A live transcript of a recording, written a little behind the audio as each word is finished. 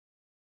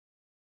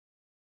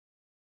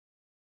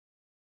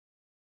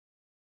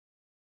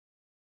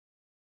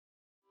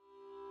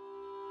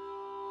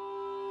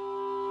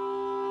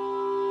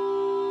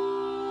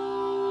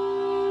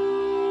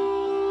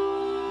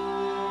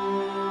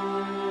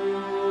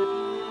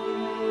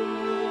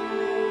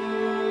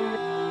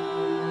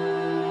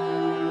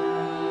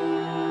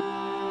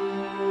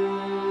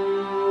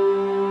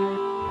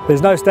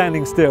There's no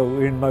standing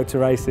still in motor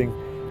racing.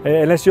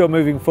 Unless you're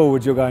moving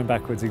forwards, you're going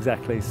backwards,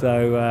 exactly.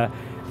 So,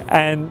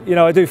 and you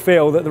know, I do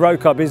feel that the road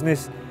car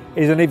business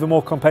is an even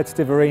more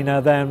competitive arena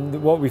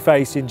than what we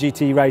face in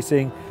GT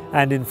racing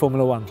and in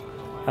Formula One.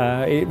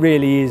 It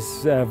really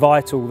is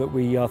vital that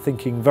we are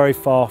thinking very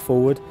far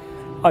forward.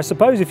 I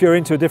suppose if you're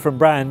into a different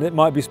brand, it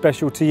might be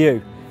special to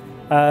you.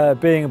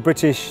 Being a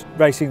British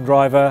racing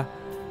driver,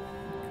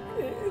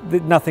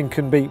 nothing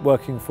can beat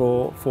working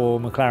for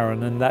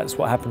McLaren, and that's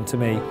what happened to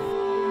me.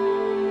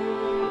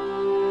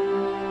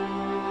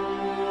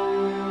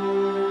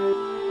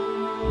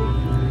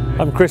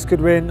 I'm Chris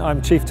Goodwin, I'm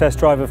Chief Test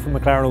Driver for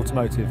McLaren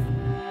Automotive.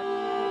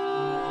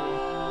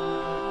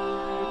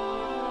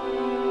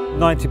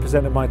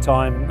 90% of my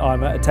time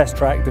I'm at a test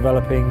track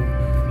developing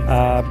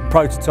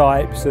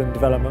prototypes and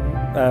development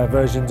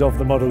versions of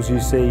the models you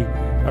see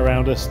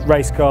around us.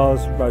 Race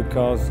cars, road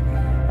cars,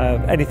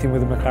 anything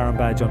with a McLaren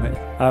badge on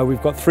it.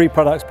 We've got 3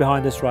 products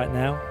behind us right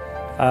now.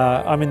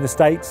 I'm in the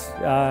States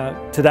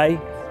today.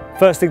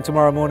 First thing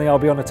tomorrow morning I'll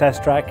be on a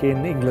test track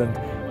in England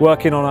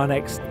working on our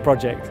next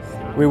project.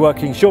 We're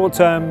working short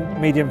term,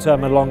 medium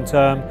term and long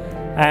term,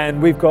 and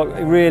we've got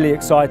really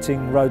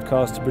exciting road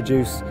cars to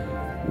produce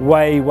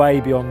way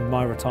beyond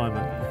my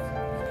retirement.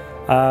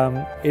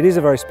 It is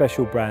a very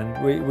special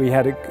brand. We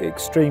had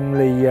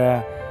extremely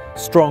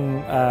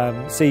strong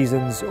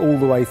seasons all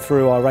the way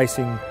through our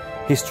racing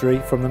history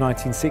from the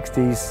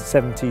 1960s,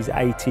 70s,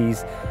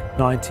 80s,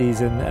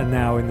 90s and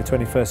now in the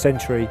 21st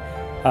century.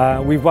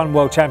 We've won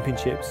world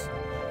championships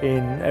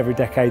in every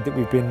decade that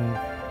we've been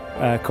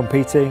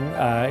competing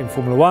in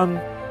Formula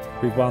One.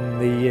 We've won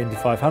the Indy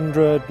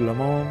 500, Le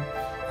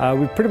Mans.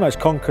 We've pretty much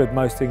conquered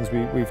most things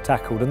we've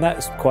tackled, and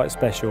that's quite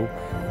special.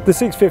 The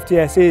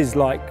 650S is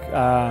like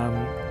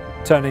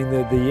turning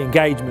the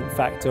engagement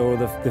factor or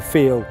the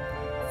feel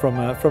from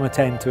a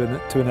 10 to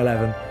an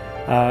 11.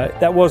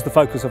 That was the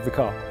focus of the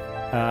car.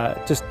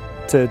 Just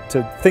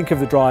to think of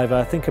the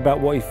driver, think about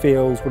what he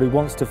feels, what he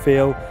wants to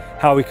feel,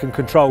 how we can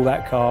control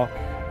that car,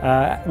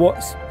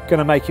 what's going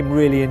to make him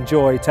really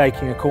enjoy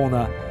taking a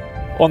corner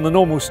on the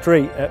normal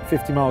street at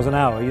 50 miles an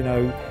hour, you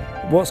know,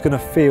 what's going to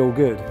feel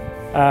good.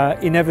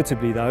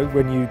 Inevitably though,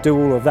 when you do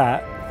all of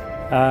that,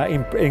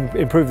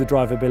 improve the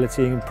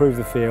drivability, improve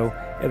the feel,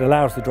 it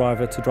allows the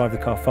driver to drive the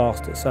car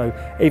faster. So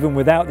even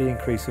without the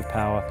increase of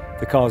power,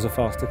 the car's a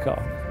faster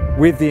car.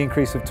 With the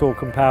increase of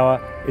torque and power,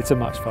 it's a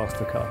much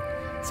faster car.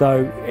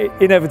 So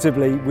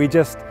inevitably, we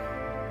just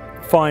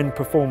find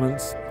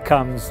performance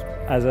comes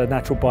as a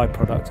natural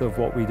byproduct of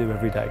what we do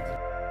every day.